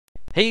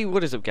Hey,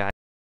 what is up guys?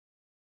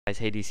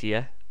 Hades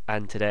here,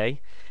 and today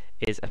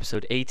is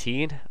episode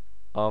 18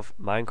 of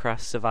Minecraft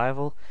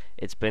Survival.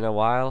 It's been a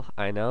while,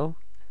 I know,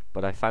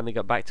 but I finally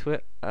got back to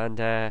it, and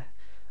I've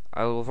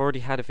already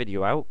had a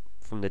video out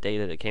from the day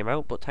that it came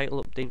out, but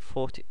title update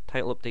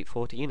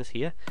 14 is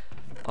here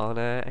on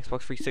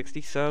Xbox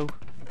 360, so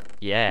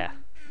yeah.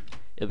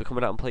 It'll be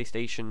coming out on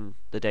PlayStation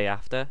the day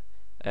after,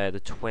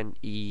 the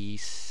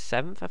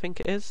 27th I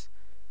think it is.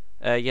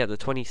 Yeah, the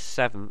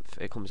 27th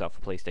it comes out for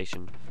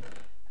PlayStation.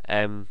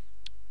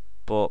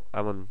 But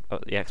I'm on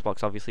the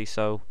Xbox obviously,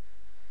 so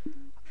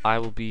I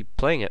will be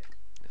playing it.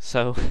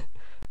 So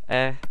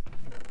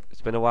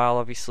it's been a while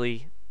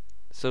obviously,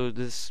 so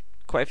there's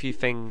quite a few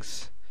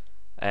things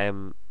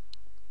that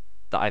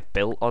I've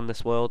built on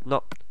this world,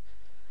 not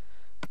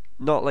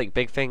like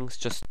big things,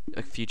 just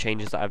a few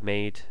changes that I've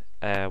made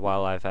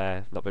while I've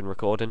not been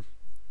recording.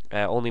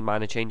 Only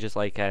minor changes,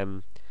 like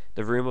the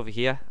room over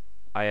here.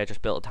 I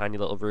just built a tiny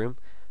little room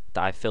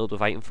that I filled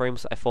with item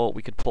frames. I thought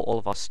we could put all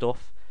of our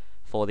stuff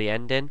for the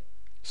end in,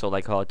 so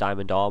like our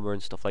diamond armor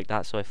and stuff like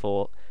that. So I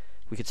thought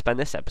we could spend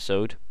this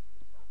episode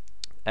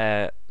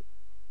highlighting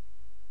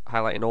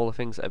all the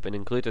things that have been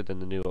included in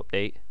the new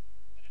update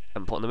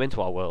and putting them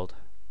into our world.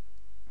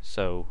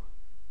 So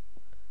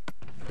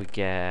we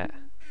get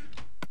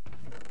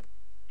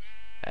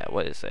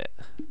what is it?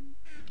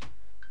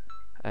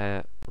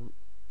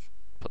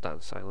 Put that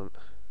in silent.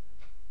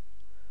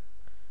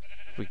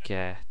 We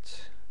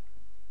get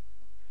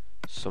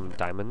some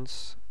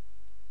diamonds.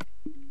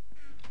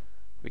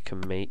 We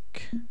can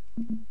make,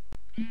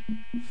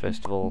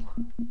 first of all,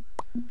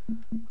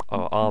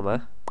 our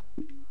armor,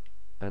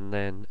 and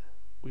then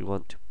we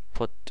want to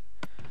put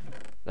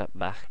that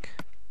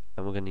back,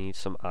 and we're going to need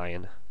some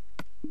iron,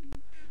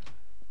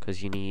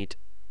 because you need,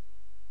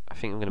 I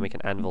think I'm going to make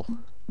an anvil.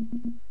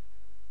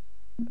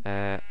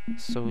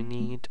 So we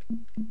need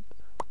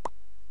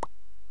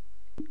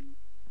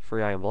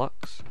 3 iron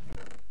blocks,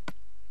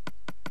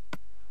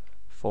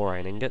 4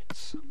 iron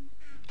ingots.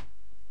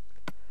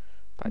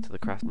 Back to the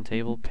crafting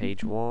table,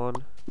 page 1.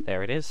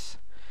 There it is.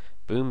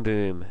 Boom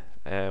boom.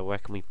 Where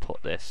can we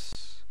put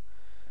this?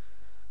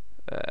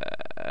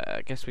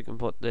 I guess we can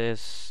put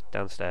this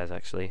downstairs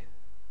actually.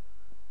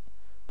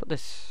 Put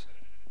it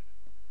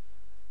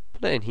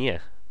in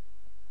here.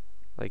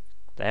 Like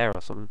there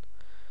or something.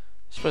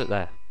 Just put it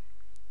there.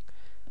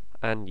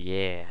 And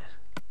yeah.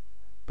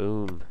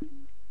 Boom.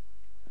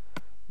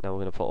 Now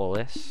we're gonna put all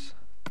this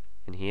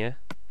in here.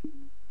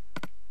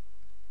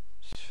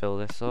 Just fill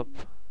this up.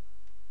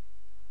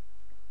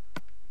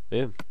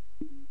 Boom.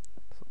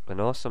 Been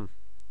awesome.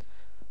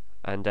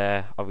 And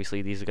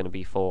obviously these are going to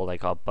be for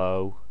like our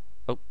bow.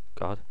 Oh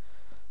god.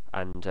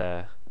 And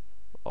or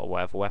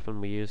whatever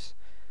weapon we use.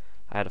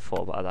 I had a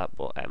thought about that,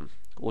 but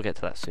we'll get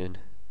to that soon.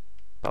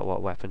 About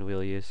what weapon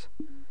we'll use.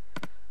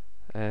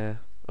 Okay.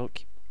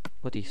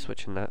 Bloody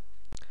switching that.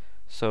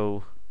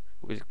 So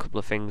with a couple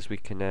of things we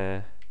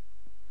can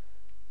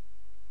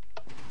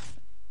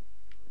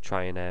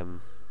try and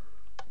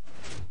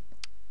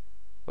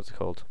what's it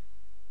called?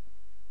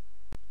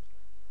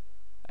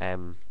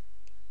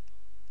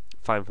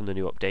 Find from the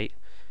new update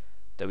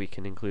that we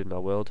can include in our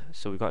world.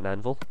 So we've got an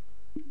anvil.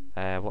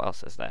 What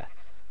else is there?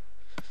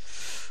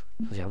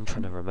 Yeah, I'm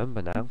trying to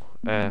remember now.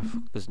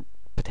 There's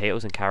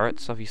potatoes and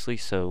carrots, obviously,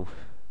 so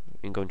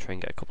we can go and try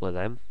and get a couple of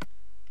them.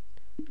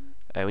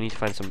 We need to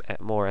find some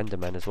more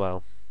endermen as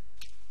well.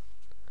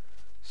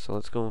 So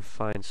let's go and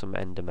find some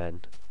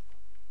endermen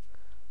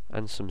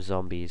and some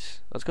zombies.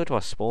 Let's go to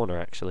our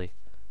spawner actually.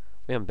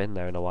 We haven't been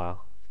there in a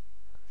while.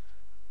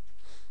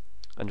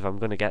 And if I'm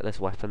going to get this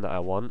weapon that I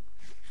want,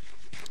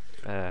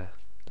 then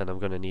I'm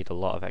going to need a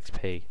lot of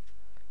XP.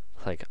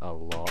 Like, a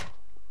lot.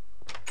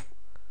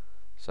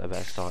 So I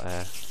better start,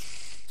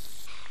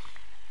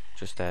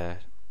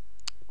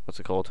 what's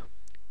it called?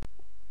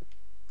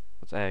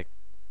 What's,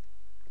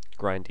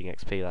 grinding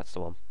XP, that's the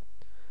one.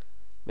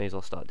 May as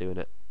well start doing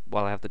it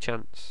while I have the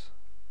chance.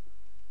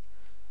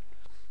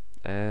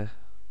 Come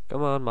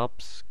on,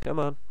 mobs, come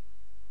on.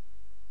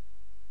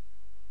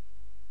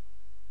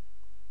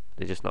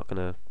 They're just not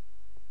gonna...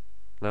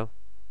 No?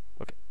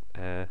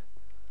 Okay.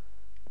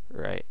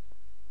 Right.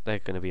 They're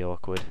gonna be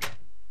awkward.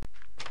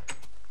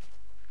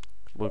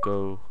 We'll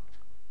go...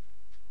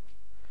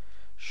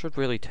 Should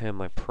really turn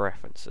my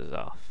preferences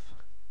off,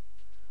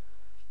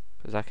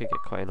 because that could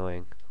get quite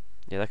annoying.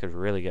 Yeah, that could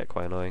really get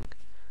quite annoying.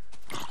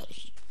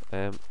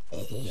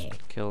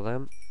 Kill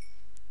them.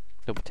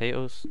 No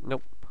potatoes?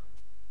 Nope.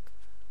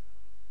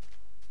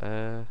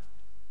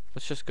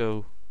 Let's just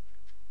go...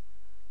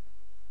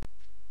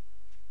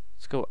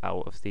 Let's go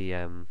out of the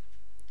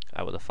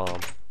farm.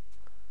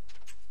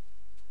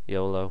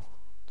 YOLO.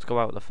 Let's go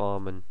out of the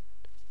farm and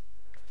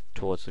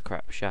towards the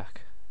crap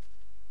shack.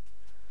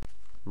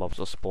 Mobs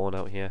will spawn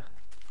out here.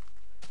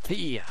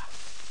 Here.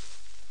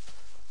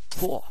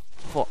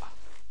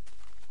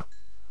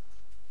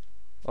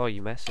 Oh,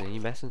 you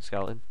messing,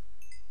 skeleton?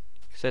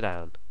 Sit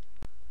down.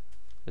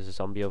 There's a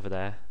zombie over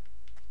there.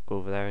 Go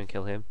over there and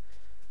kill him.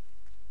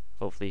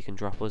 Hopefully you can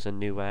drop us a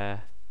new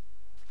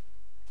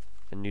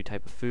a new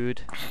type of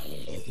food.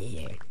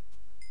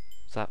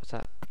 What's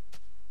that?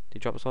 Did he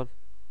drop us one?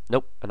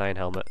 Nope, an iron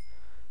helmet.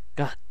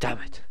 God damn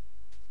it.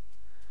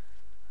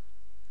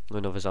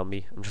 Another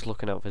zombie. I'm just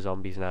looking out for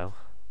zombies now.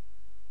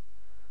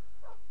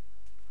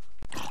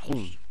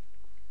 Ooh.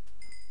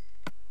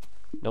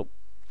 Nope.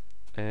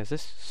 Is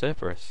this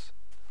Cerberus?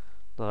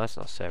 No, that's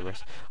not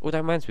Cerberus. Oh,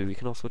 that reminds me, we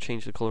can also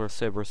change the colour of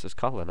Cerberus's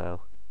collar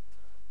now.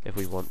 If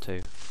we want to.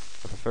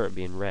 I prefer it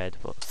being red,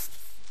 but...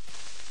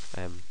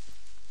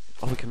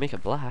 oh, we can make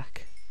it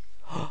black.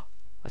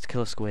 Let's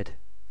kill a squid.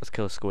 Let's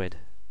kill a squid.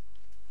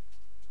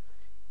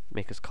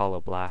 Make his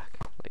collar black.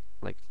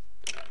 Like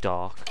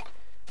dark,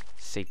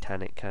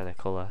 satanic kind of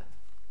colour.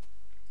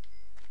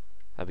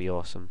 That'd be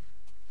awesome.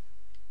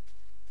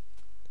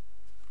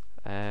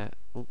 Oh,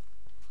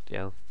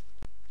 yeah.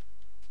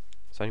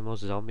 Is there any more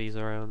zombies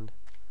around?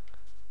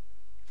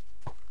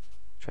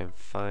 Try and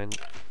find...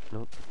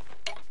 Nope.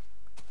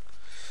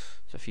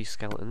 There's a few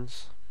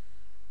skeletons.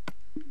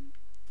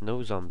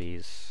 No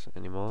zombies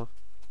anymore.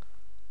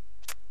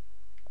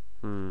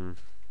 Enderman.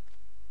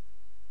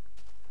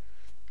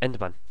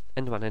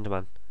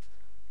 Enderman.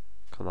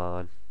 Come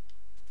on.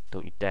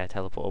 Don't you dare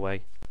teleport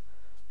away.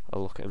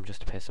 I'll look at him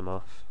just to piss him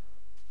off.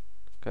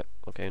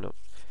 Okay, no.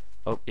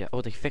 Oh, yeah.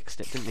 Oh, they fixed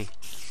it, didn't they?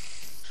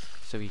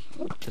 So he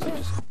doesn't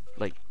just,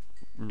 like,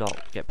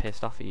 not get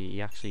pissed off at you.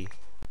 He actually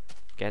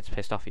gets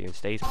pissed off at you and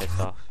stays pissed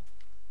off.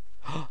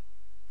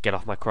 Get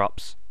off my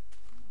crops.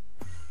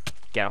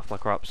 Get off my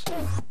crops.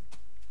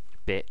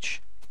 Bitch.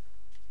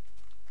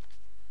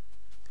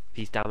 If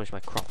he's damaged my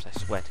crops, I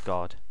swear to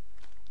God,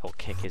 I'll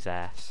kick his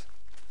ass.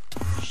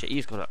 Shit,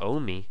 he's gonna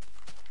own me.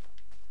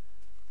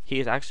 He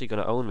is actually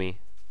gonna own me.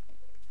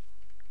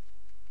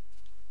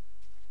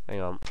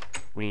 Hang on.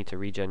 We need to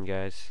regen,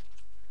 guys.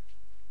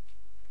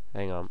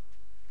 Hang on.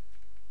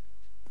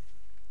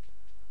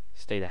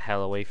 Stay the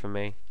hell away from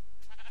me.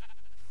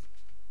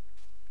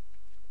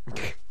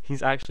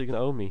 He's actually gonna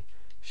own me.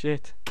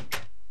 Shit.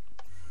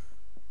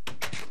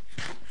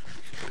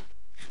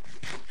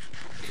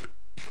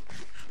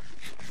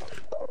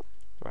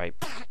 Right,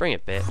 bring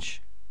it, bitch.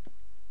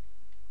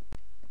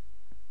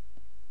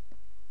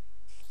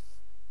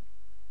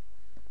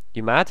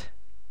 You mad?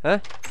 Huh?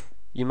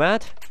 You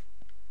mad?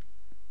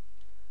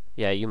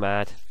 Yeah, you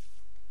mad.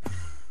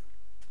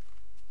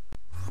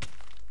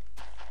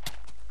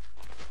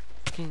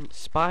 Fucking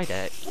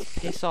spider,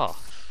 piss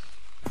off.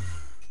 I'm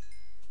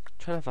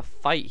trying to have a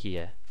fight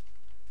here.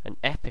 An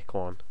epic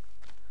one.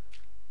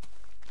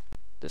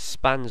 That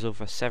spans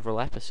over several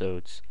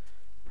episodes.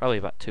 Probably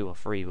about 2 or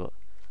 3, but...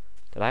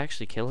 Did I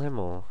actually kill him,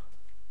 or...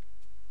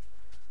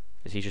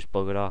 Is he just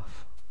buggered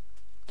off?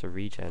 To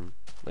regen?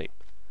 Like...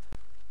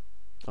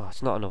 Oh,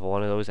 it's not another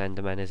one of those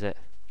Endermen, is it?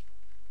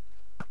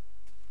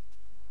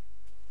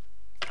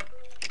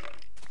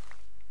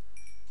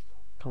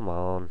 Come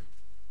on.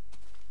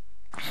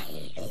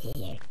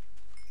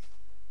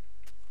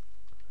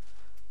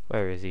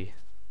 Where is he?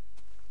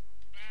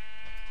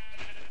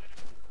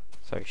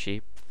 Sorry,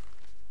 sheep.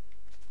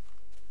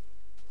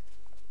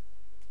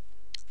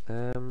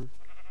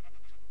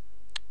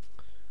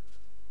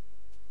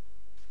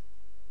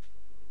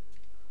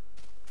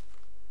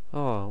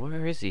 Oh,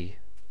 where is he?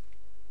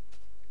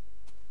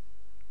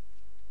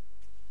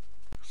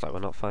 Looks like we're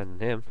not finding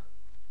him.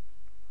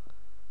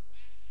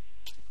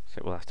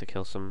 So we'll have to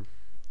kill some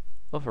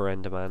other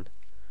Enderman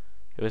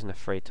who isn't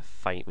afraid to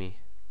fight me.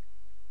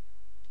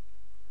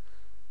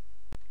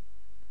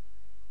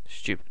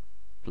 Stupid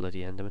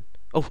bloody Enderman.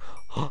 Oh!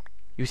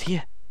 He was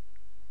here!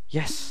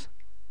 Yes!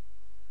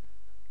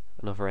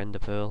 Another Ender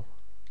Pearl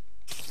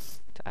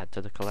to add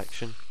to the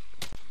collection.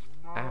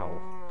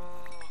 Ow.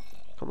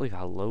 Can't believe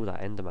how low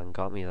that Enderman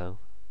got me though.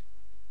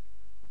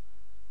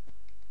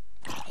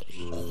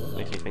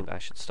 Makes me think that I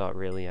should start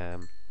really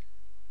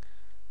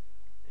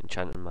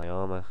enchanting my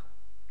armor.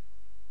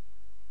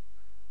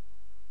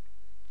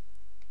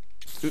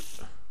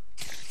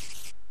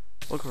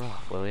 Bugger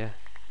off, will ya?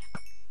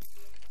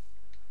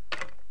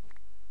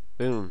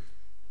 Boom.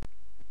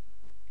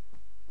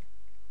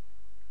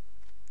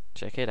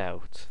 Check it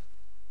out.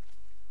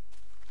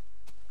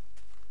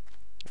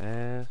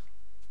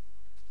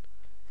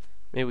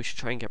 Maybe we should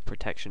try and get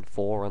protection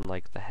 4 on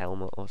like the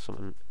helmet or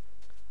something.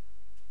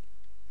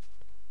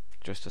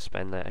 Just to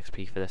spend that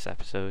XP for this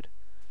episode.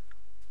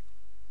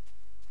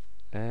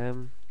 Yeah,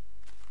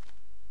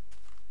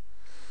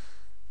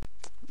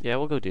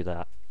 we'll go do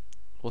that.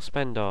 We'll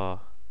spend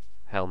our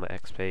helmet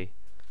XP.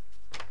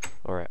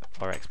 Or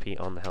our XP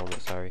on the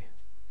helmet, sorry.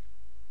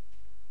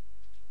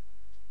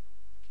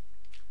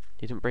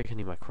 He didn't break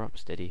any of my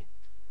crops, did he?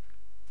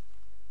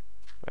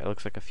 Right, it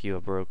looks like a few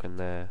are broken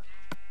there.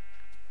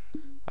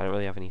 I don't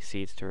really have any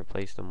seeds to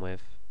replace them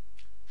with.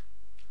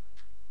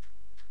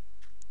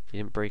 He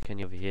didn't break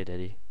any over here, did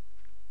he?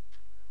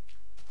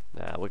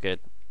 Nah, we're good.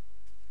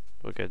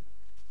 We're good.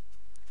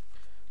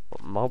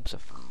 But mobs are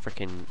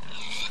freaking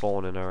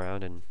spawning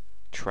around and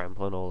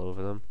trampling all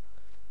over them.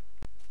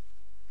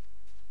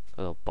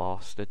 Little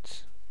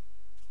bastards.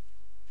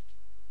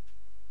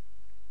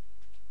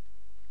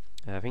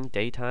 I think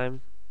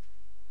daytime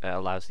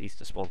allows these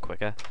to spawn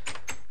quicker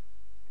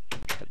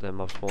at the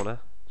mob spawner.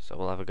 So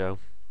we'll have a go.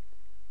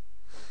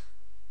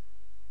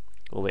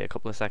 We'll wait a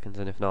couple of seconds,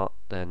 and if not,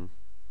 then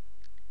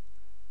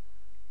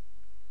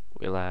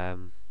we'll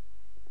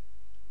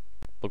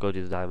go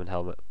do the diamond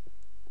helmet.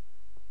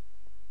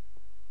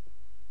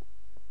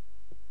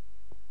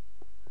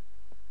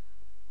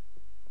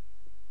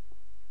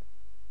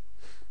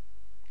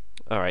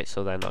 Alright,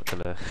 so they're not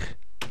gonna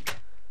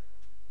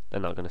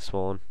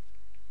spawn.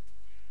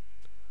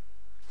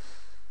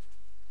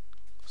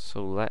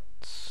 So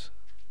let's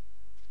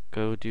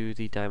go do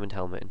the diamond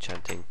helmet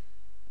enchanting.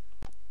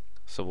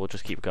 So we'll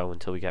just keep going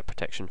until we get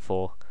protection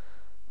 4,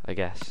 I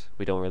guess.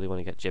 We don't really want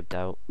to get jibbed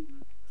out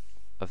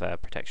of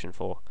protection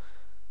 4.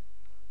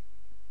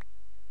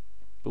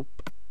 Boop.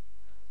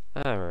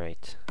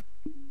 Alright.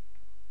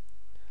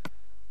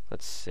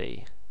 Let's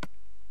see.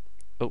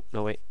 Oh,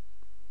 no wait.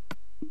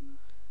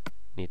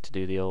 Need to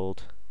do the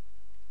old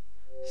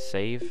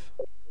save.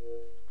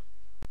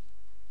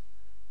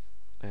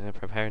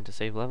 Preparing to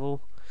save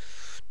level.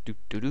 Doo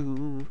doo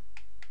doo.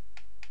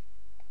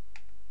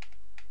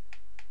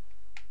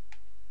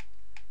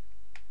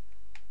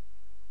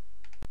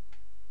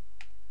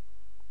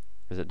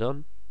 Is it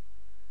done?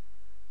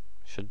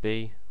 Should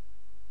be.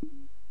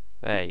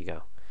 There you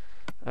go.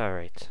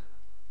 Alright.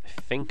 I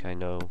think I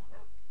know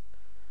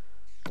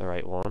the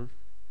right one.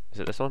 Is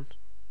it this one?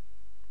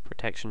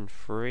 Protection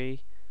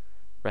 3.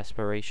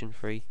 Respiration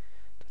 3.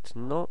 That's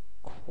not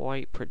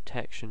quite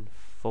protection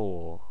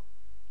 4.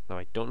 Now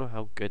I don't know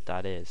how good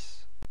that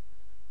is.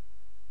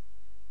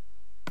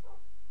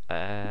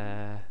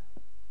 I'm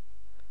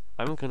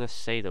gonna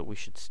say that we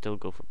should still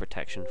go for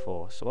protection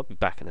 4, so I'll be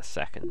back in a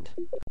second.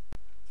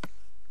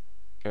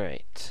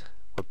 Alright,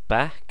 we're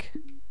back,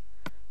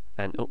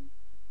 and oh,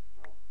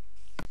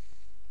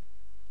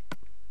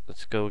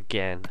 let's go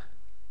again.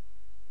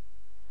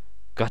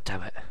 God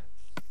damn it.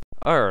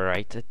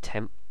 Alright,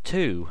 attempt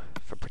 2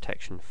 for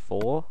protection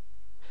 4.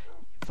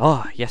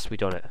 Ah, yes, we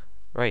done it.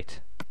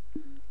 Right.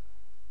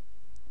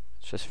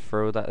 Let's just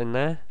throw that in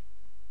there.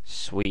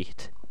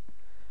 Sweet.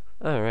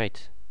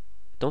 Alright.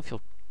 Don't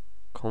feel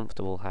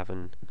comfortable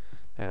having...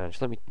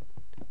 just let me...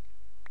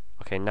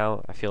 Okay,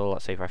 now I feel a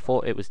lot safer. I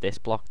thought it was this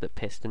block that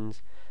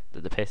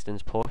the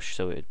pistons push,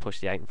 so it would push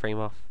the item frame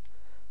off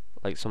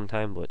like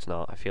sometime, but it's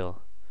not. I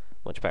feel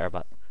much better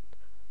about...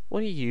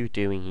 What are you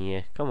doing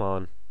here? Come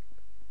on.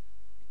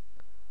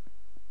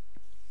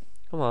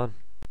 Come on.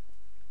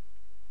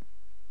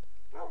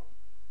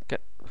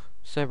 Get...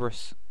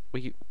 Cerberus,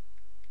 will you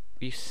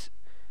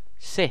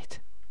sit?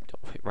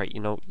 Right, you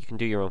know, you can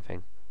do your own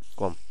thing.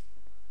 Go on.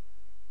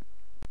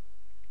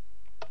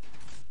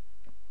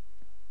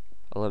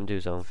 I'll let him do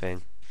his own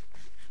thing.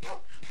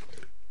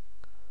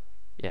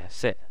 Yeah,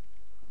 sit.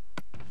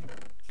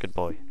 Good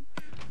boy.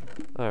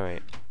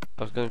 Alright.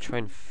 I was going to try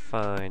and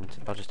find...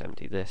 I'll just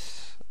empty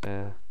this.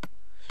 Put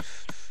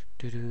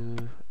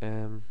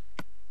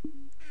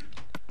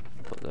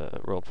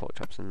the raw pork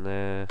chops in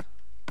there.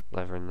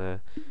 Leather in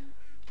there.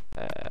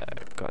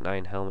 Got an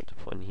iron helmet to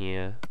put in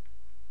here.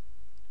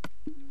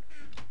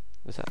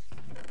 What's that?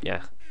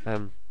 Yeah.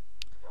 Have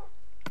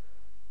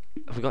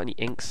we got any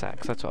ink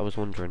sacs? That's what I was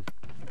wondering.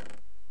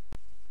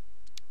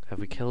 Have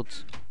we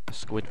killed a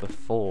squid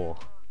before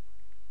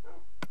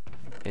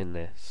in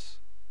this?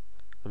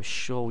 I'm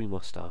sure we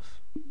must have.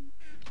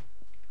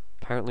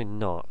 Apparently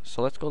not.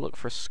 So let's go look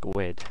for a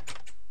squid.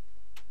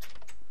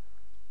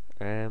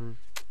 Where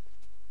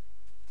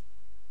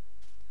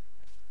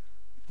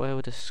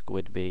would a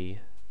squid be?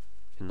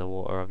 In the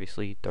water,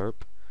 obviously.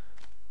 Derp.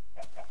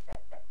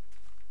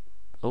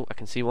 Oh, I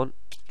can see one.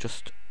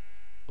 Just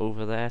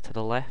over there to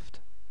the left,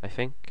 I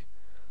think.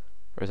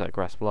 Or is that a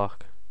grass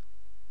block?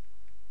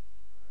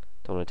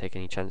 Don't want to take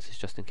any chances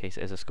just in case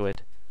it is a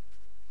squid.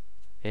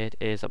 It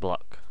is a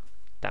block.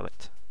 Damn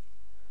it.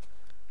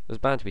 There's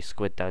bound to be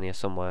squid down here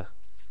somewhere.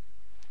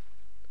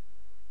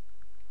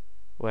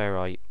 Where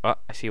are you? Oh,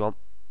 I see one.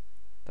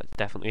 That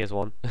definitely is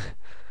one.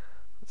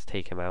 Let's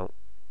take him out.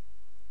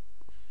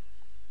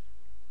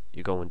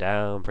 You going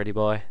down, pretty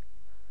boy?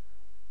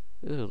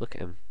 Ooh, look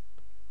at him.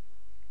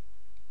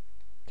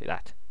 Do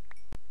that.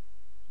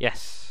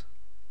 Yes.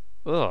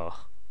 Ugh.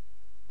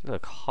 They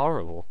look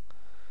horrible.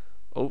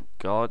 Oh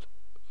god.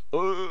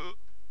 Oh.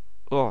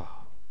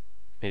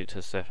 Made it to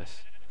the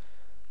surface.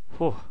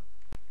 Whew.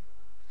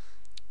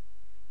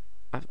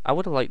 I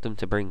would have liked them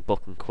to bring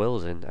book and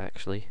quills in,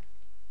 actually,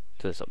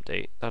 to this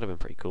update. That'd have been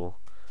pretty cool.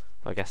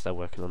 But I guess they're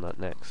working on that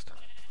next.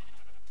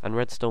 And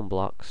redstone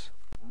blocks.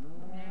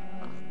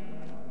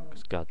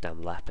 Because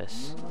goddamn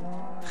lapis.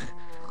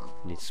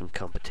 Needs some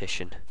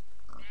competition.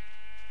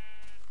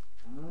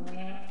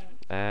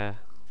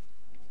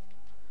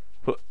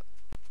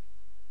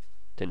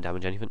 Didn't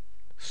damage anything.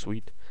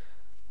 Sweet.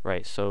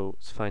 Right, so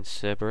let's find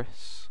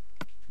Cerberus.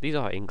 These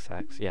are ink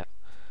sacs, yeah.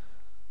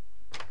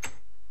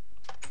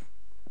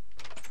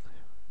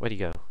 Where'd he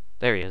go?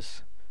 There he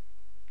is.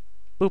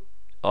 Boop.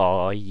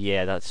 Oh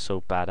yeah, that's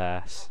so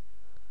badass.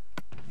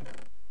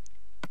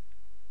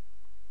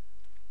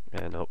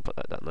 No, put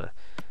that down there.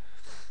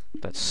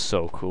 That's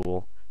so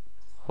cool.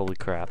 Holy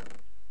crap.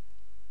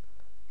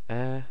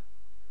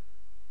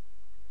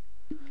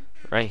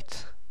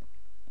 Right.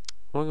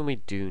 What can we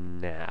do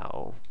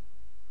now?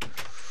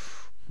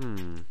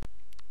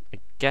 I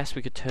guess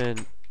we could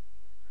turn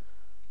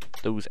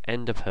those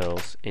ender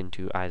pearls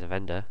into Eyes of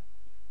Ender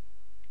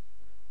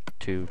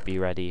to be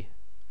ready.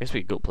 I guess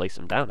we could go place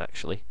them down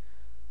actually.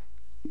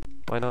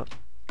 Why not?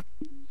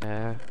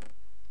 5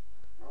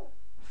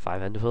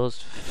 ender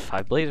pearls,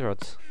 5 blaze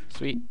rods.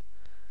 Sweet.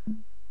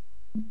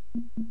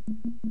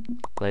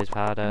 Blaze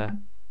powder.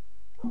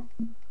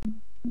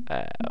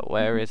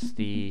 Where is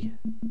the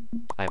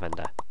Eye of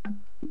Ender?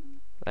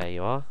 There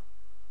you are.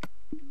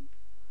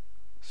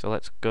 So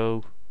let's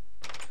go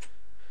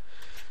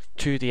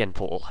to the end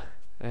portal.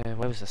 Where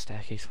was the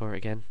staircase for it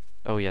again?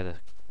 Oh yeah, the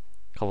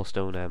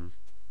cobblestone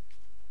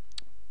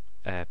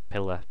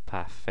pillar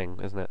path thing,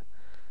 isn't it?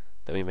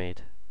 That we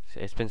made.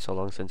 It's been so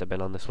long since I've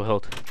been on this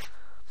world.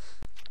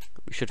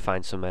 We should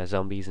find some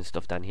zombies and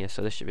stuff down here,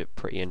 so this should be a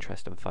pretty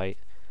interesting fight.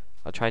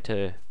 I'll try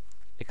to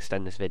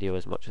extend this video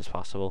as much as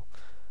possible,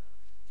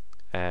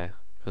 because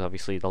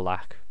obviously the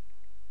lack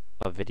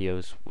of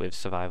videos with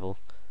survival,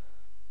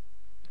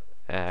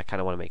 I kind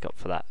of want to make up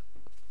for that.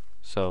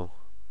 So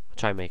I'll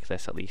try and make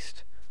this at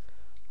least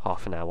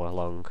half an hour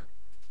long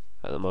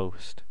at the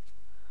most.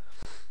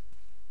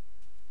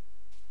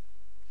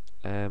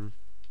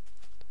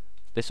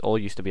 This all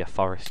used to be a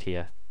forest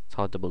here. It's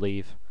hard to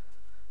believe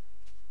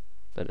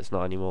that it's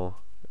not anymore,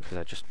 because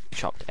I just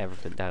chopped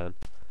everything down.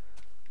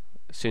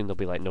 Soon there'll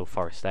be like no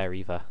forest there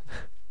either.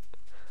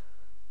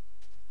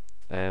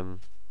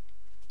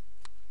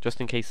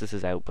 Just in case this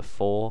is out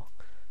before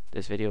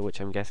this video,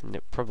 which I'm guessing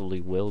it probably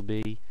will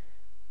be,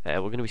 we're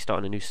going to be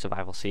starting a new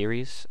survival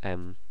series.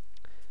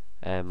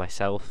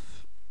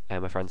 Myself,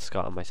 my friend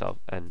Scott and myself,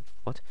 and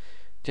what?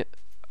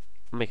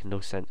 I'm making no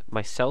sense.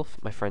 Myself,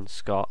 my friend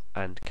Scott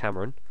and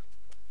Cameron,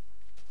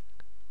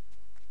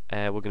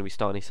 we're going to be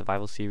starting a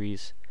survival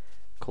series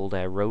called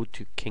Road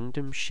to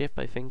Kingdomship,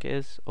 I think it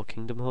is, or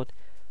Kingdomhood.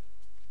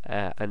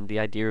 And the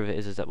idea of it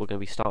is that we're going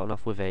to be starting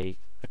off with a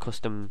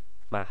custom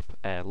map,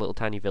 a little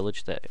tiny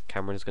village that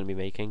Cameron is going to be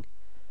making,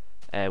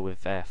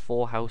 with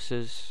 4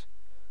 houses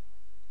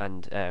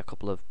and a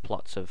couple of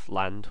plots of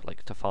land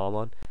like to farm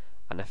on.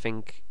 And I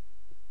think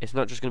it's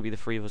not just going to be the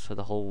 3 of us for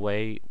the whole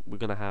way. We're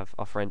going to have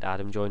our friend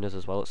Adam join us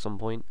as well at some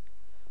point,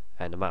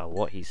 no matter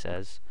what he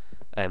says.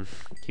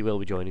 He will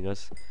be joining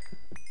us.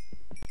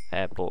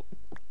 But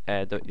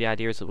the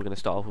idea is that we're going to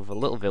start off with a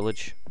little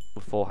village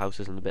with 4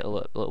 houses and a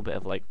little bit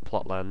of like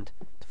plot land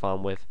to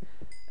farm with.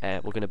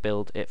 We're going to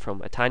build it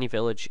from a tiny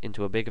village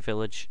into a bigger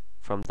village,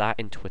 from that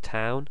into a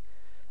town,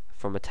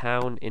 from a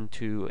town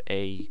into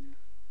a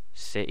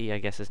city, I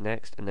guess is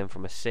next, and then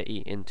from a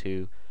city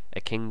into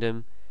a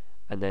kingdom,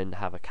 and then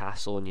have a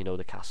castle, and you know,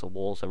 the castle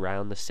walls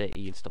around the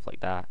city and stuff like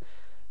that.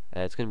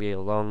 It's going to be a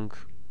long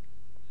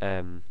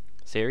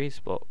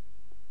series, but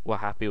we're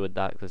happy with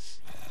that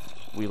because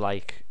we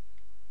like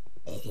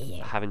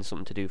having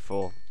something to do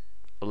for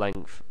a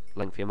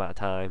lengthy amount of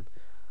time,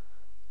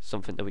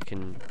 something that we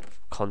can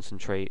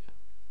concentrate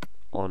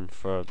on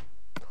for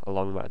a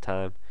long amount of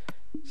time.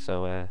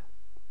 So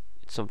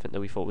it's something that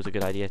we thought was a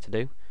good idea to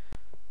do.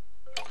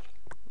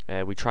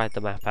 We tried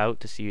the map out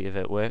to see if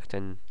it worked,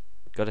 and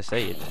gotta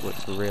say it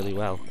works really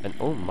well. And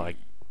oh my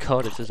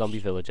god, it's a zombie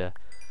villager.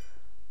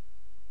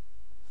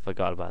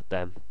 Forgot about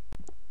them.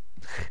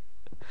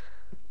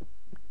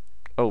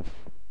 Oh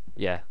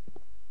yeah,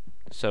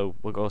 so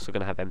we're also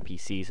going to have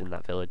NPCs in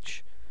that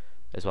village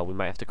as well. We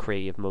might have to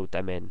creative mode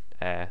them in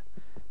at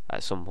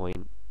some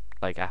point,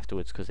 like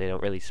afterwards, because they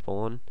don't really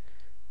spawn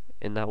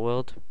in that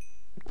world.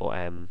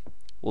 But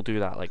we'll do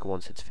that like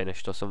once it's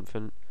finished or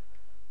something,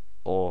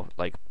 or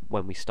like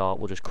when we start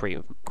we'll just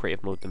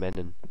creative mode them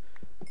in,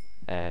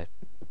 and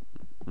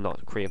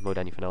not creative mode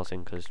anything else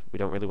in, because we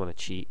don't really want to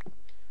cheat,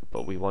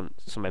 but we want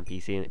some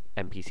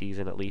NPCs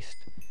in at least,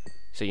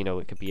 so you know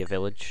it could be a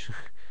village.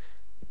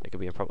 It could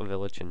be a proper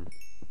village, and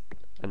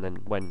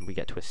then when we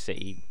get to a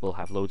city we'll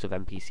have loads of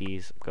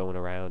NPCs going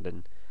around,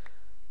 and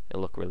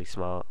it'll look really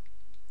smart,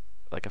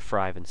 like a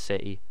thriving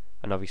city.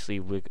 And obviously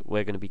we're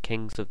going to be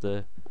kings of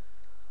the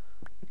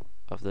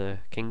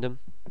kingdom.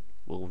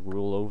 We'll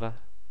rule over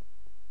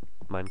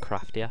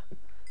Minecraftia,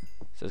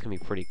 so it's going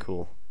to be pretty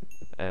cool.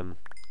 I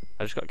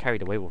just got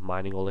carried away with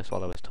mining all this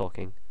while I was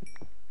talking,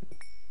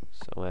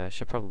 so I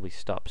should probably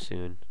stop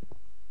soon.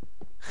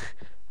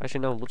 Actually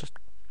no, we'll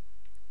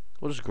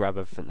just grab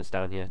everything that's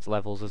down here. It's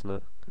levels, isn't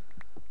it?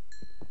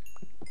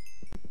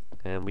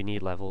 And we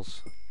need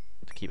levels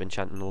to keep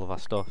enchanting all of our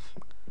stuff.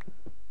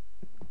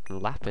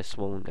 And lapis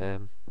won't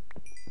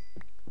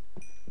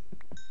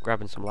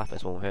grabbing some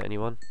lapis won't hurt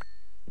anyone,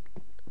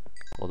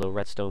 although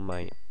redstone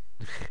might.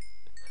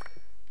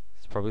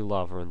 There's probably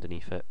lava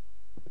underneath it,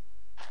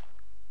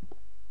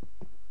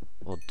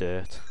 or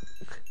dirt.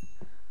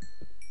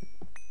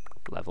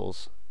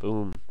 Levels,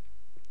 boom.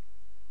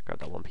 Grab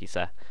that one piece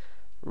there.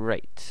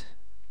 Right,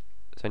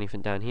 is there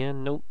anything down here?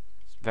 Nope.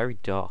 It's very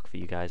dark for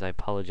you guys, I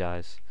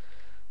apologise.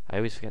 I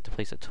always forget to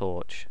place a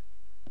torch.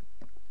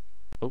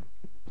 Oh,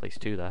 place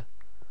 2 there.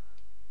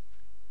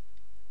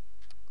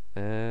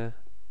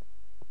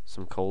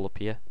 Some coal up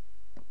here.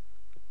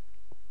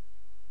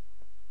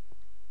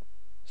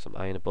 Some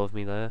iron above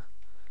me there.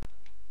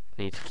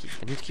 I need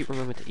to keep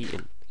remembering to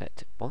eat.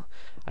 What?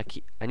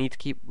 I need to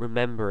keep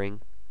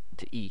remembering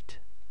to eat,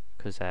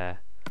 because I've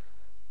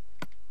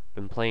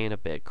been playing a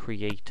bit of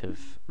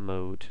creative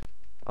mode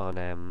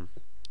on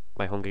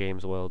my Hunger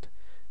Games world,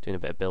 doing a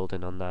bit of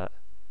building on that.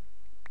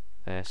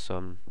 So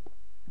I'm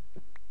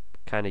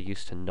kind of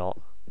used to not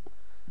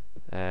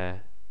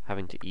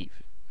having to eat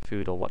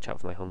food or watch out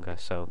for my hunger.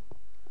 So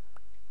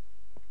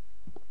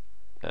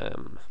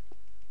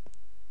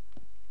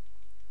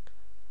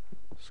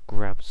let's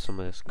grab some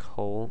of this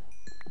coal.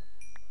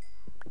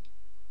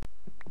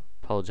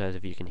 Apologise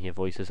if you can hear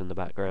voices in the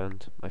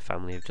background. My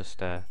family have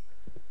just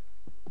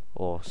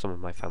or some of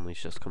my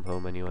family's just come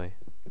home anyway.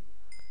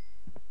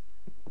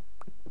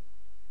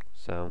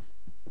 So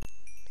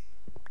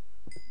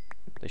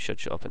they should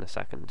shut up in a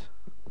second.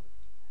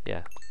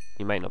 Yeah,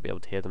 you might not be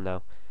able to hear them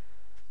now.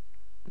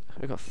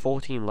 We've got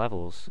 14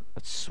 levels.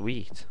 That's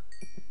sweet.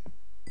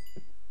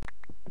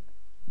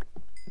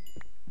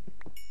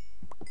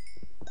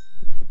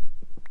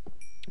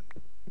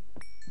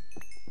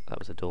 That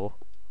was a door.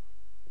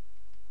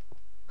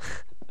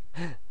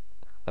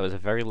 That was a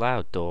very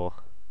loud door.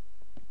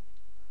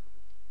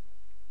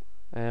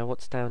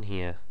 What's down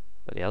here?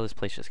 But yeah, this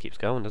place just keeps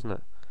going, doesn't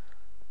it?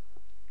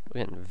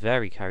 We're getting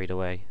very carried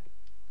away.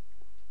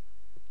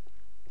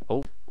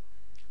 Oh.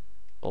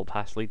 All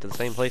paths lead to the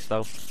same place,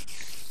 though.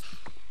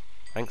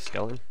 Thanks,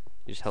 skeleton.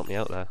 You just helped me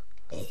out there.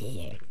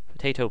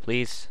 Potato,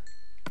 please.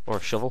 Or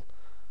a shovel.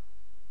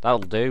 That'll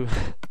do.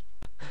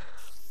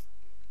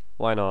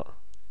 Why not?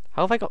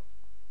 How have I got...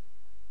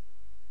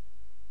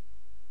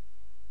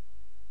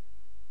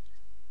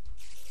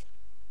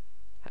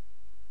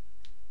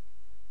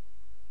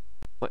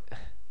 What?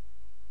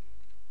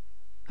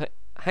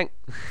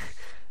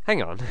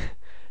 Hang on.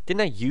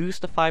 Didn't I use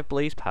the 5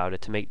 blaze powder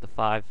to make the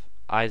 5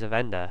 eyes of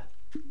Ender?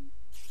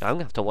 I'm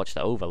gonna have to watch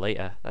that over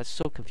later. That's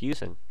so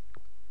confusing.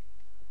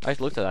 I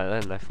just looked at that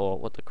then and I thought,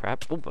 what the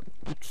crap? Oh,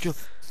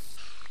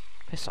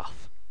 piss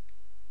off.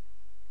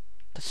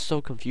 That's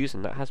so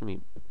confusing. That has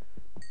me...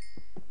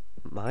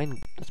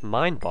 That's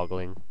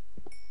mind-boggling.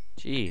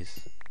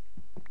 Jeez.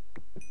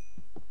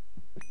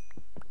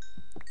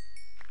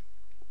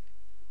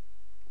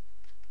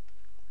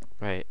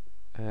 Right.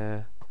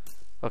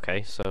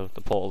 Okay, so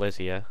the portal is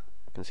here.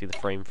 You can see the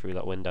frame through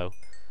that window.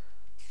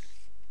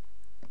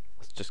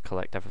 Let's just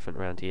collect everything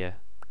around here.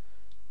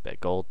 Bit of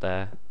gold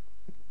there.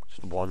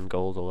 Just 1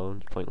 gold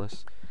alone,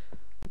 pointless.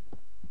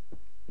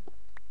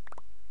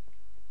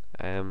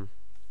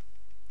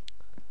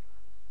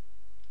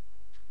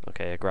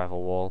 Okay, a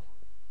gravel wall.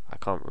 I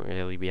can't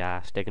really be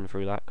arsed digging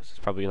through that because there's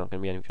probably not going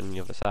to be anything on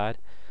the other side.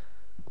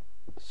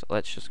 So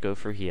let's just go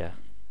through here.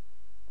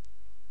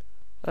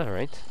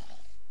 Alright.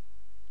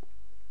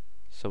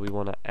 So we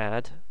want to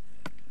add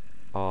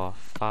our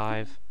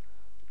 5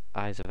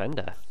 eyes of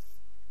Ender.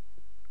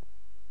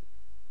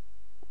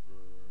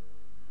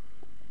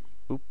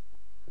 Boop,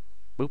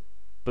 boop,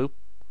 boop,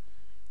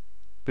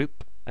 boop,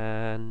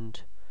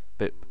 and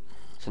boop.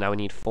 So now we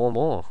need 4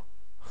 more.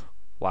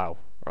 Wow,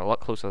 we're a lot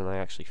closer than I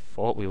actually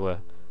thought we were.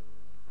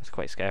 That's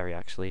quite scary,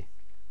 actually,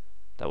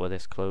 that we're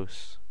this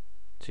close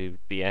to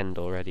the end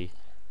already.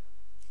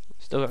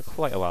 Still got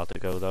quite a while to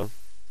go, though.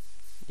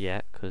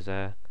 Yeah, because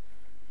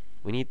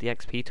we need the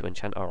XP to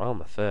enchant our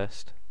armor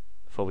first,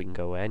 before we can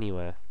go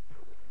anywhere.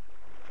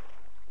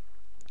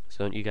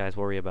 So don't you guys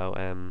worry about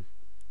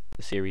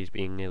the series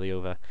being nearly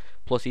over.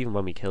 Plus, even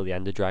when we kill the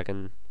Ender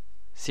Dragon,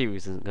 the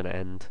series isn't going to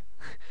end.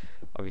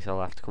 Obviously, I'll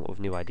have to come up with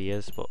new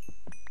ideas, but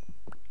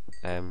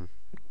it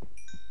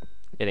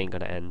ain't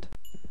going to end.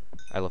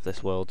 I love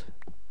this world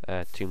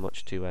too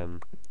much to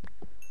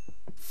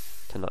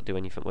not do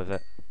anything with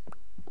it.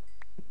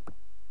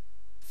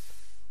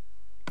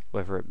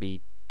 Whether it be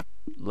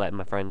letting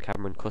my friend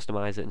Cameron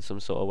customize it in some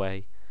sort of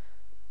way,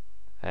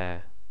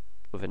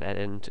 with an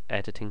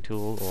editing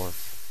tool or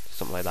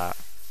something like that.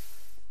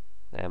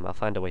 I'll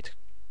find a way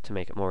to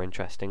make it more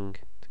interesting,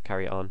 to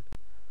carry it on.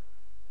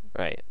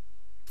 Right.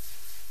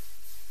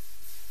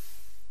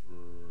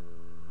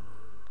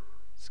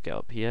 Let's get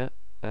up here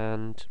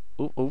and...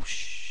 Oh,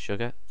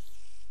 sugar.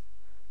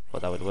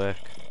 Thought that would work.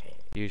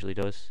 Usually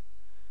does.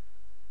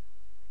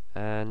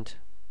 And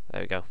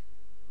there we go.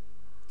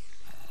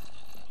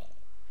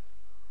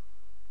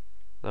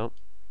 Nope.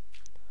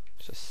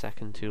 Just a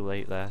second too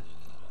late there.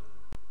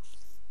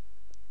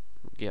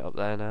 Get up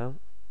there now.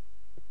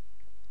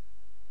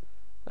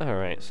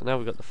 Alright, so now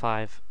we've got the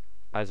 5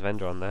 eyes of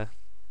Ender on there.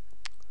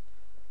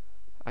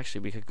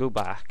 Actually, we could go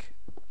back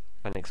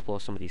and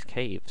explore some of these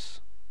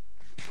caves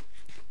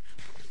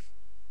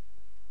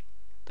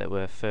that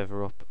were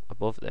further up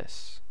above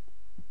this,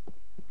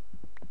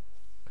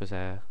 because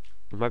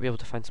we might be able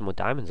to find some more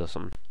diamonds or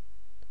something.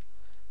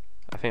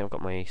 I think I've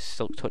got my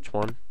Silk Touch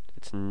one.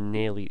 It's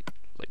nearly,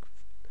 like,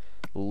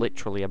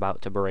 literally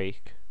about to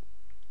break,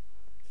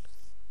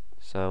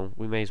 so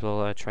we may as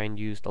well try and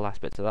use the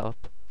last bits of that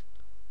up.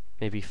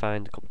 Maybe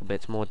find a couple of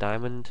bits more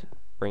diamond,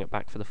 bring it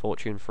back for the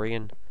Fortune 3,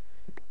 and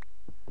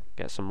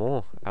get some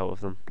more out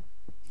of them.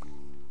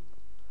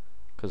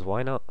 Because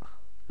why not?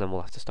 Then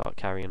we'll have to start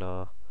carrying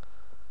our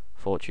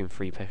fortune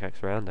free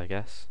pickaxe around, I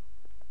guess.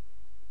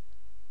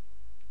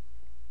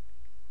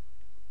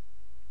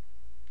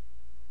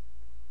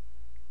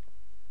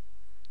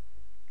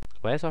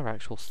 Where's our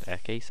actual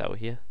staircase out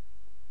here?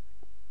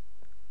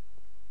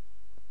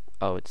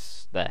 Oh,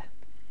 it's there.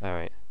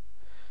 Alright.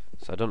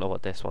 So I don't know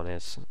what this one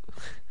is.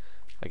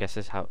 I guess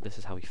this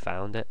is how we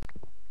found it.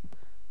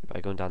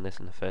 By going down this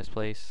in the first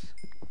place.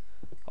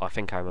 Oh, I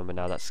think I remember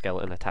now, that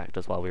skeleton attacked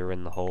us while we were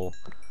in the hole.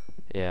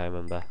 Yeah, I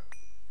remember.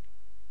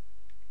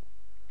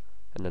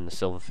 And then the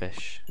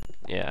silverfish.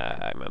 Yeah,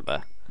 I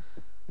remember.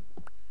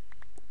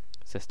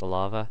 Is this the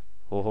lava?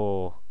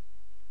 Oh,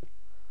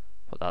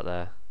 put that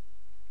there.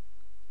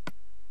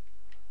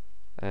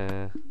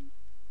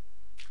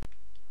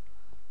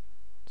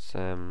 It's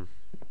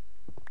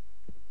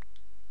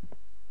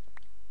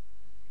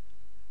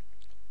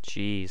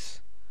jeez.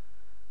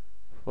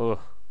 Oh.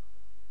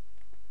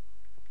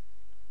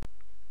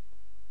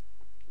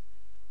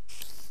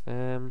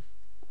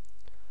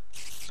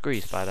 Screw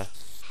you, spider.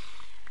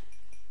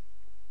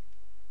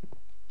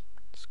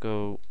 Let's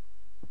go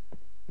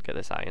get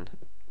this iron.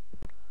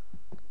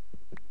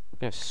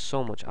 We have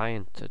so much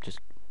iron to just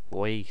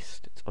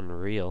waste. It's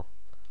unreal.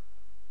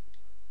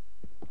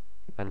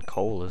 And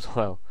coal as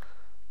well.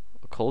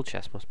 A coal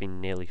chest must be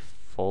nearly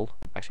full.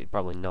 Actually,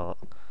 probably not.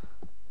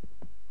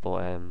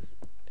 But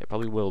it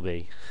probably will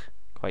be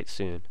quite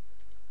soon.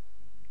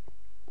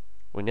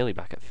 We're nearly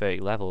back at 30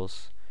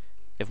 levels.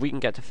 If we can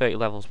get to 30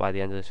 levels by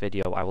the end of this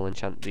video, I will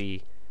enchant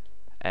the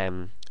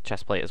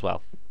chest plate as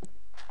well.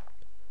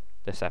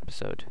 This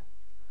episode.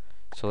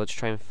 So let's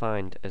try and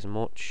find as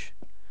much.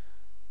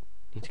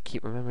 Need to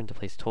keep remembering to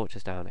place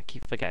torches down. I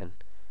keep forgetting.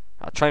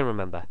 I'll try and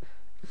remember.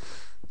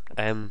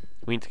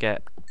 We need to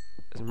get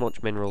as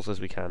much minerals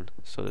as we can.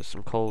 So there's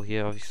some coal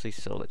here, obviously.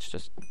 So let's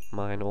just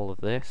mine all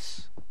of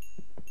this.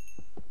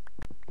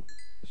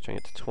 Let's try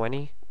and get to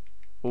 20.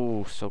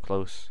 Ooh, so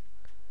close.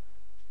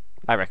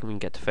 I reckon we can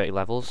get to 30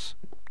 levels.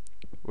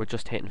 We're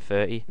just hitting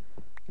 30,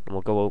 and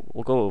we'll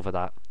go over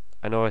that.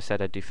 I know I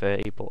said I'd do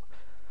 30, but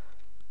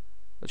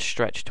let's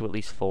stretch to at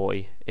least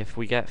 40. If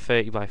we get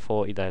 30 by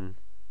 40, then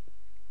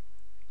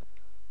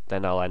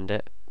I'll end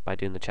it by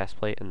doing the chest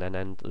plate and then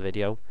end the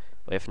video.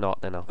 But if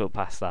not, then I'll go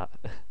past that.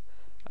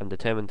 I'm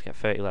determined to get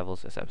 30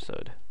 levels this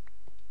episode,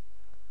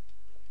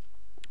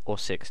 or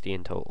 60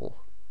 in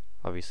total.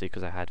 Obviously,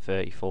 because I had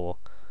 34.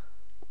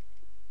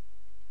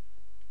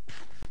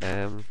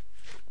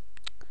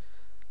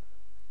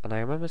 And I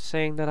remember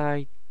saying that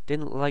I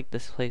didn't like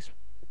this place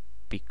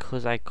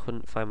because I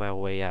couldn't find my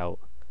way out.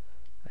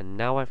 And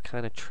now I've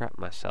kind of trapped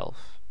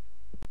myself.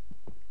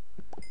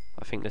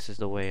 I think this is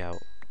the way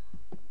out.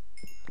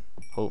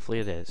 Hopefully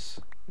it is.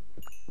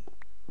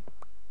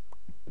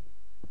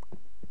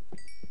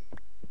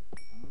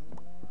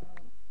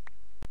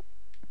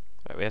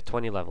 Right, we have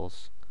 20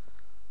 levels.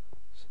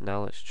 So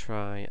now let's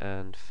try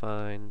and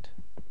find...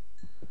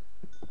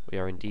 We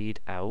are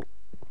indeed out.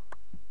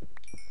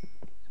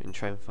 We can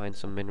try and find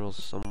some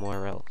minerals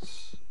somewhere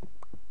else.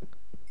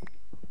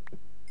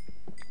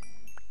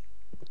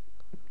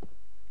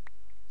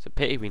 It's a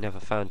pity we never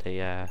found a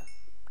an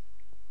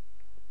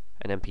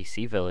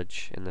NPC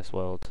village in this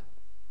world.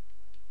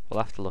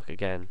 We'll have to look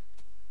again.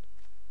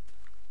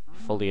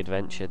 Fully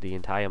adventured the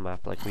entire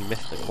map, like we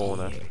missed a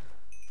corner.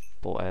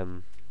 But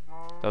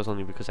that was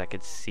only because I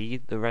could see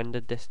the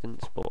rendered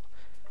distance, but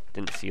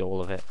didn't see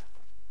all of it.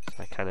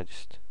 So I kind of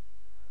just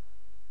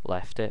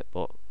left it,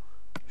 but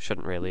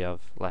shouldn't really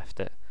have left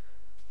it.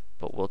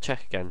 But we'll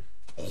check again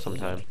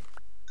sometime.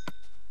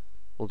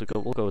 We'll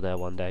go there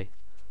one day.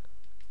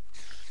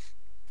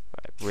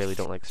 I really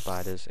don't like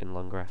spiders in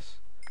long grass.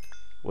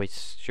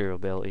 Wastes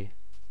durability.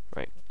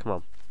 Right, come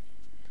on.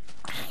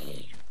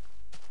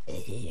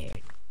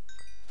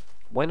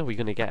 When are we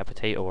gonna get a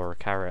potato or a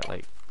carrot?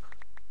 Like,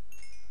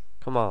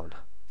 come on.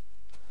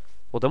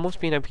 Well, there must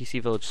be an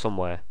NPC village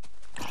somewhere.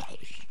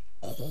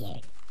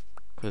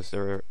 Because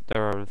there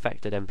are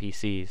infected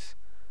NPCs.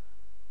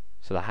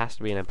 So there has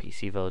to be an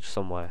NPC village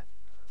somewhere.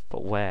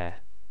 But where?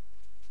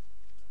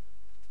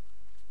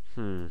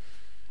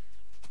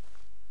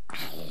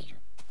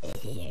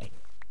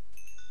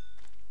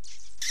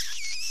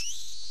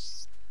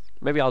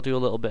 Maybe I'll do a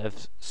little bit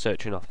of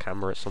searching off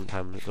camera at some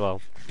time as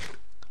well.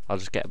 I'll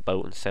just get a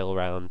boat and sail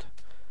around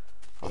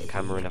on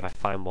camera, and if I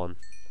find one,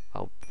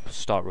 I'll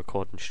start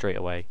recording straight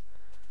away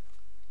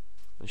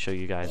and show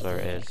you guys where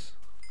it is.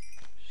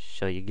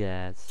 Show you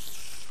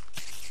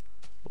guys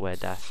where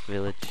that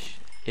village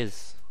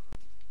is.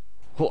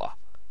 Oh,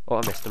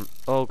 I missed him.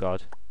 Oh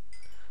god.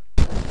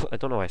 I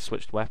don't know why I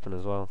switched weapon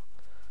as well.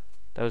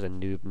 That was a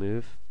noob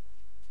move.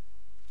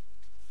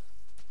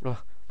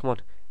 Oh, come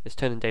on. It's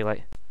turning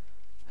daylight.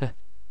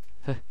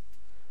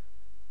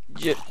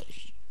 Yeah.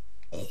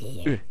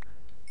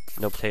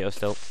 No potato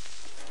still.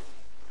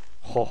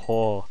 Ho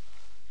ho.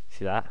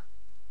 See that?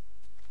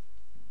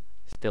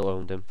 Still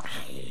owned him.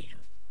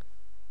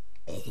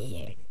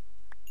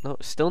 No,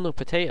 still no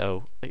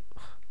potato. Like,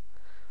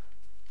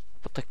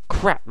 what the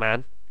crap,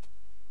 man?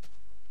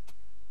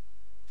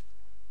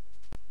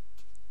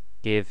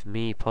 Give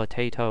me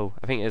potato.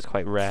 I think it is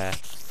quite rare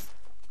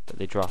that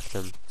they drop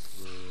them.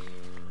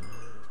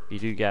 You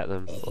do get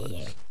them, but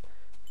it's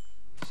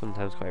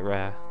sometimes quite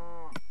rare.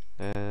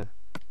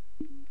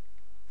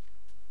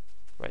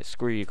 Right,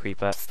 screw you,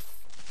 creeper.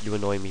 You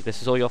annoy me.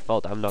 This is all your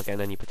fault that I'm not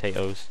getting any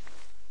potatoes.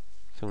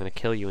 So I'm gonna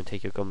kill you and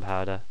take your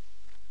gunpowder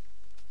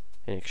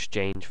in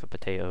exchange for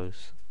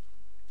potatoes.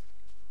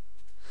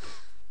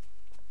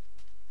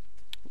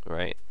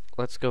 Right,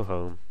 let's go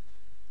home.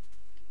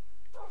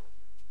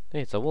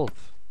 Hey, it's a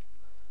wolf.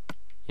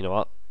 You know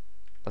what?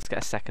 Let's get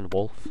a second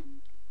wolf.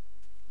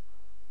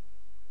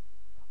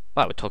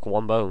 Wow, it took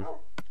one bone.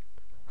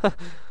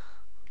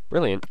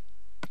 Brilliant.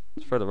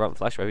 Let's throw the rotten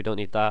flesh away, we don't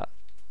need that.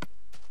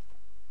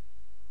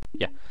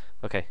 Yeah,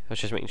 okay. I was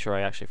just making sure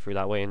I actually threw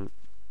that away and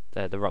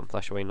the rotten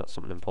flesh away, not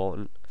something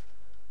important.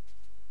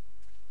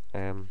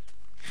 So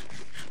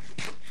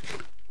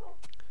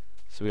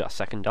we got a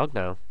second dog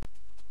now.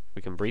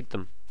 We can breed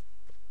them.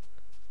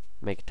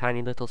 Make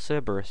tiny little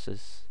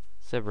Cerberuses.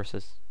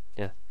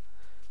 Yeah.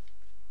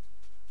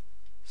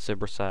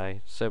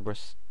 Cerberusi.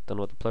 Cerberus. Don't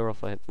know what the plural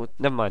for it. Well,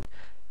 never mind.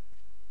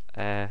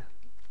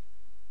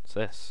 What's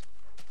this?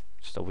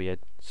 Just a weird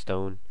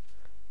stone.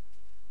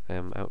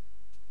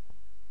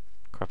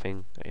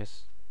 Outcropping, I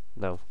guess.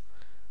 No.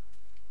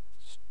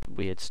 Just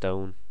weird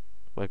stone.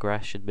 Where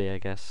grass should be, I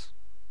guess.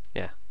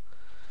 Yeah.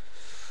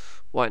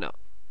 Why not?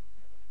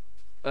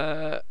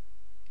 Huh.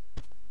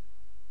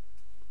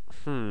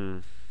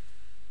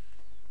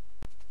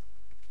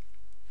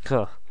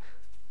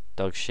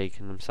 Dog's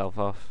shaking himself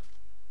off.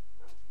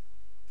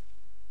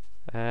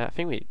 I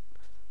think we...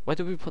 Where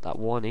did we put that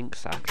one ink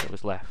sac that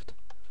was left?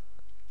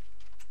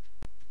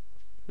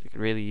 We could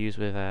really use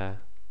with...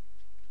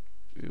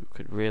 we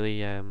could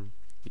really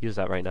use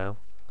that right now.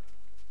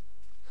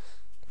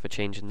 For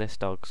changing this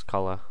dog's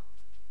collar.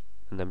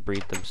 And then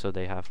breed them so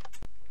they have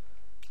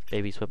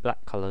babies with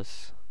black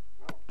collars.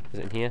 Is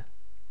it in here?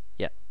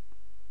 Yep.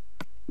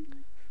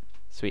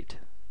 Sweet.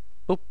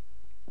 Oop.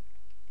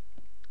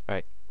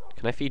 Alright.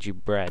 Can I feed you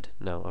bread?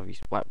 No,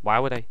 obviously. Why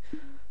would I?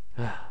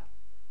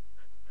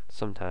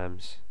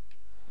 Sometimes.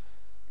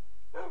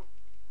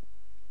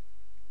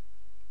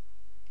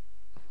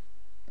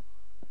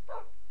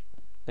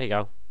 There you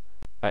go.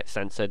 Right,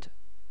 censored.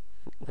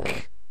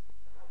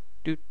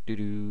 Doo doo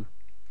doo.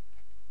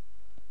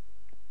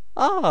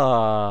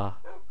 Ah.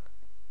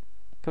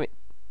 Come here.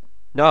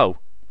 No.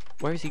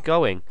 Where is he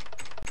going?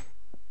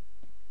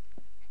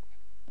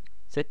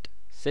 Sit,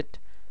 sit.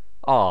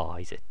 Oh,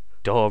 he's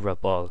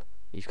adorable.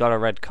 He's got a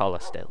red collar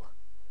still.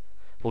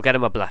 We'll get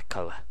him a black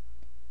collar.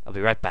 I'll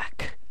be right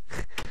back.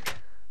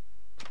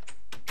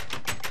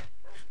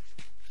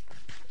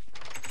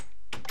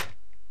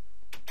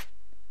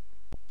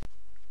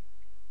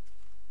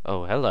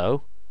 Oh,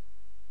 hello,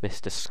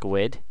 Mr.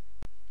 Squid.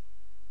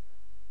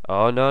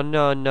 Oh, no,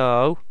 no,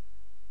 no.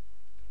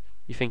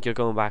 You think you're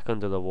going back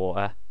under the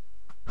water?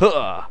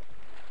 Huh!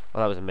 Oh,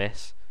 that was a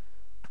miss.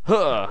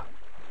 Huh!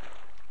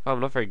 Oh, I'm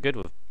not very good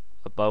with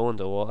a bow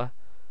underwater.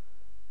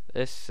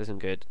 This isn't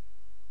good.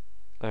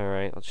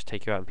 Alright, I'll just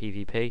take you out in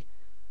PvP.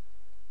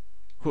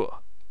 Huh!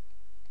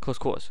 Close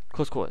quarters,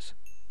 close quarters.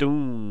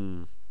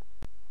 Doom!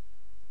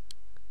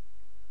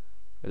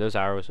 Those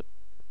arrows are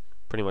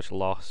pretty much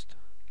lost.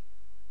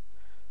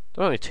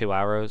 There are only 2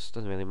 arrows,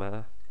 doesn't really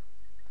matter.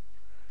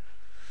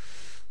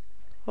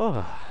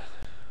 Oh,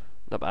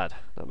 not bad,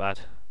 not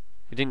bad.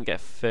 We didn't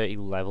get 30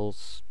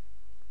 levels,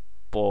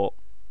 but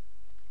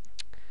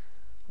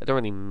I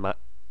don't really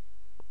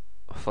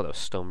I thought it was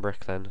stone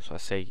brick then, so I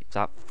say if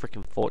that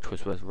freaking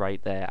fortress was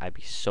right there, I'd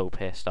be so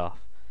pissed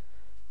off.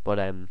 But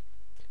you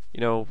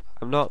know,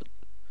 I'm not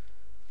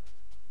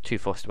too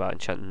fussed about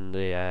enchanting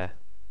the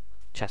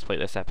chestplate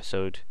this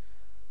episode,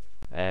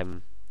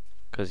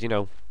 because you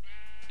know,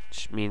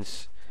 it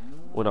means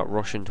we're not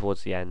rushing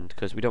towards the end,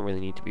 because we don't really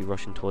need to be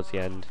rushing towards the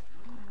end,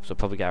 so we'll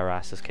probably get our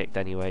asses kicked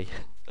anyway.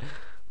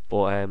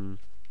 But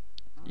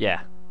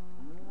yeah,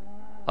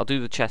 I'll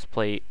do the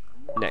chestplate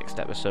next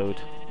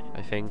episode,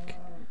 I think.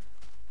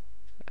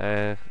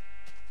 Let's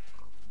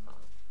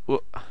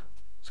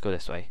go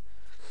this way.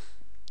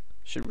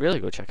 Should really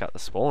go check out the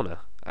spawner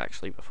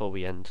actually before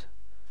we end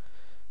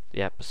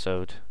the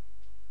episode.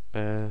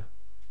 None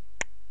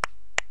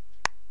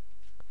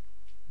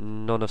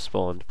have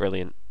spawned.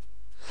 Brilliant.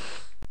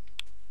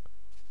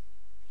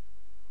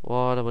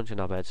 What a bunch of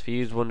knobheads. For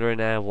you wondering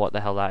what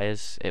the hell that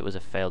is, it was a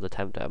failed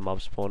attempt at a mob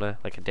spawner,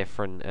 like a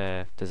different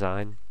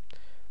design.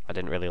 I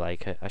didn't really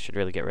like it. I should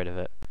really get rid of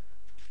it.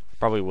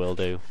 Probably will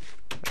do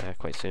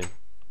quite soon.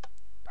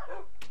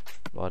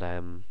 But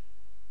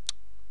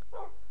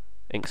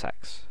ink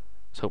sacs. I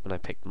was hoping I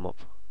picked them up,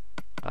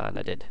 and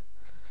I did.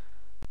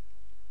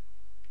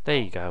 There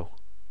you go.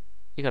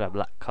 You got a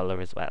black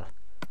colour as well.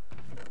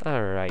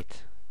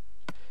 Alright.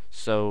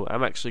 So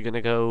I'm actually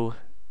gonna go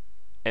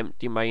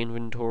empty my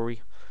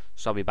inventory.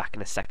 So I'll be back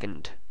in a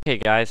second. Okay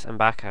guys, I'm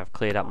back. I've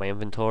cleared out my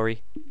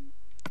inventory.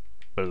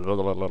 And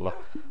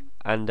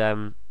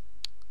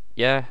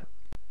yeah,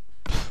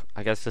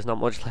 I guess there's not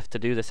much left to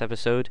do this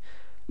episode.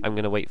 I'm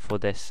gonna wait for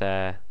this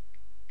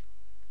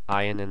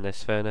iron in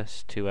this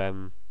furnace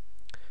to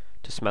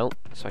smelt,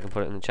 so I can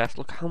put it in the chest.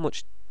 Look how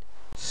much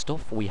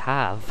stuff we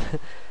have.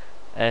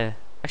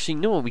 Actually,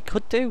 you know what we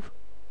could do?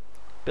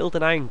 Build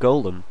an iron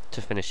golem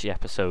to finish the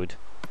episode.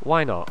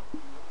 Why not?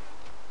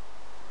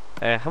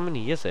 How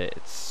many is it?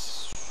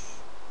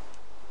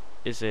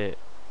 Is it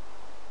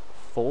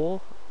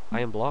 4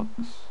 iron blocks?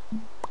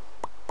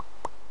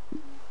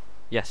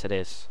 Yes, it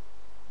is.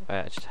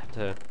 I just have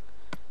to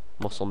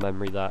muscle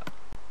memory that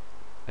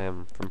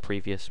from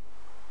previous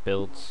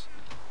builds.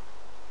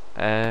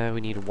 We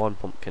need 1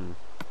 pumpkin,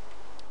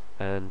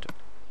 and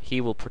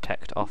he will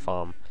protect our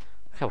farm.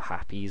 Look how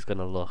happy he's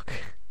gonna look.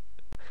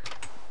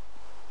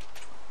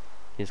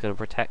 He's gonna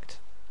protect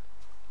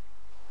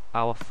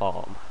our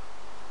farm,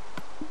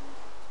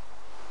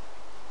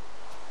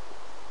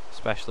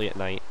 especially at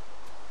night.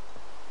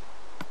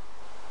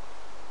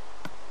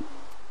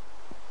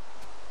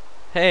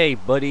 Hey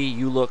buddy,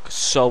 you look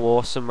so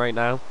awesome right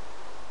now.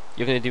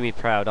 You're gonna do me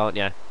proud, aren't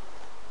you?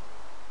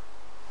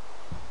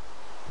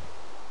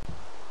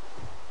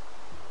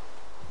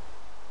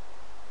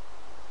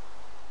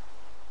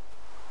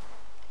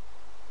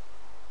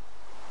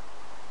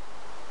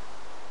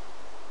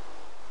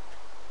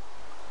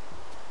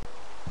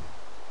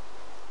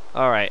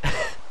 Alright.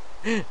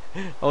 I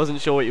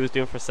wasn't sure what he was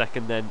doing for a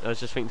second then. I was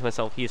just thinking to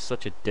myself, he is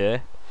such a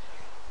dirt.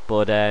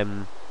 But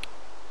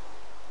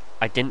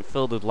I didn't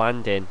fill the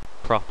land in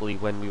properly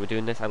when we were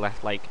doing this. I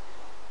left like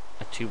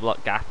a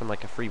 2-block gap and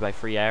like a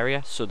 3x3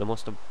 area, so there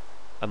must have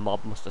a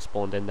mob must have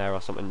spawned in there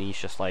or something. And he's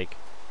just like,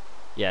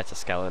 yeah, it's a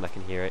skeleton, I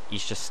can hear it.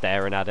 He's just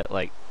staring at it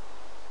like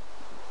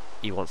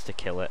he wants to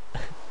kill it,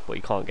 but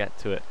he can't get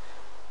to it.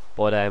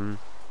 But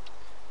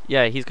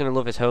yeah, he's gonna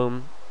love his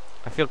home.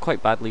 I feel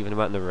quite bad leaving him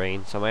out in the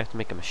rain, so I might have to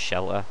make him a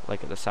shelter,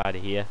 like at the side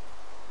of here.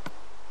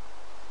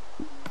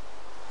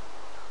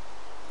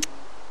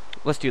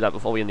 Let's do that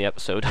before we end the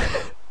episode.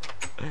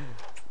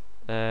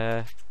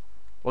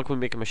 What can we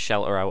make him a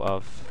shelter out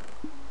of?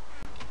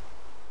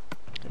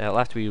 It'll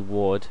have to be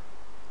wood.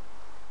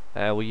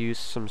 We'll use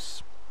some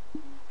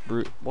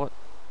what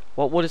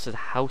wood is the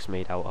house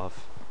made out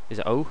of? Is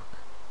it oak?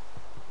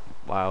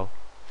 Wow.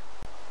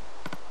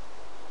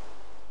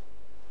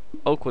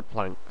 Oak wood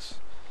planks.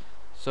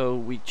 So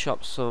we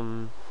chop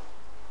some.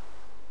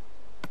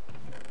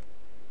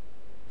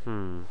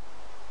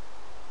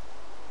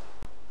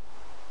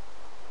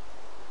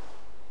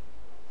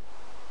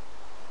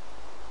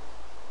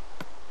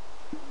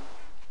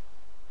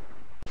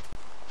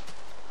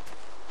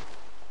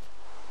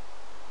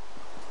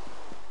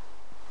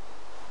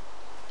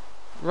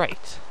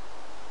 Right.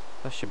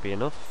 That should be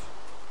enough.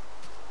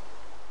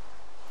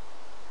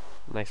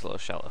 Nice little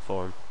shelter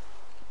for him.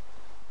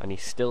 And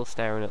he's still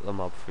staring at the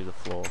mob through the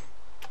floor.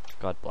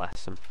 God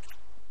bless him.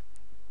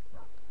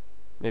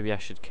 Maybe I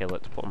should kill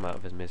it to put him out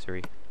of his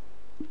misery.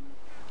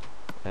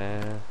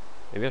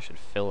 Maybe I should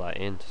fill that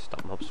in to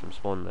stop mobs from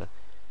spawning there.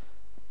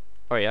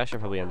 Alright, I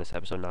should probably end this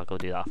episode and I'll go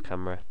do that off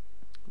camera.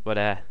 But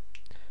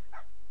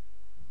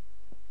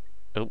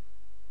oh.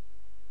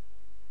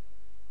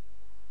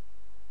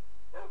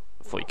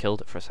 I thought you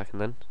killed it for a second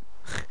then.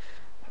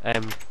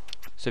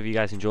 So if you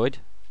guys enjoyed,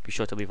 be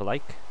sure to leave a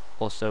like.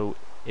 Also,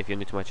 if you're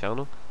new to my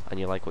channel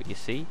and you like what you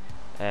see,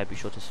 be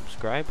sure to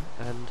subscribe.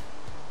 And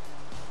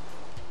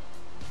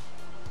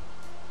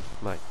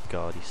my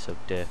god, he's so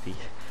dirty.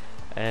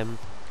 I'll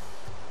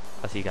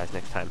see you guys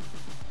next time.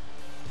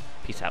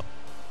 Peace out.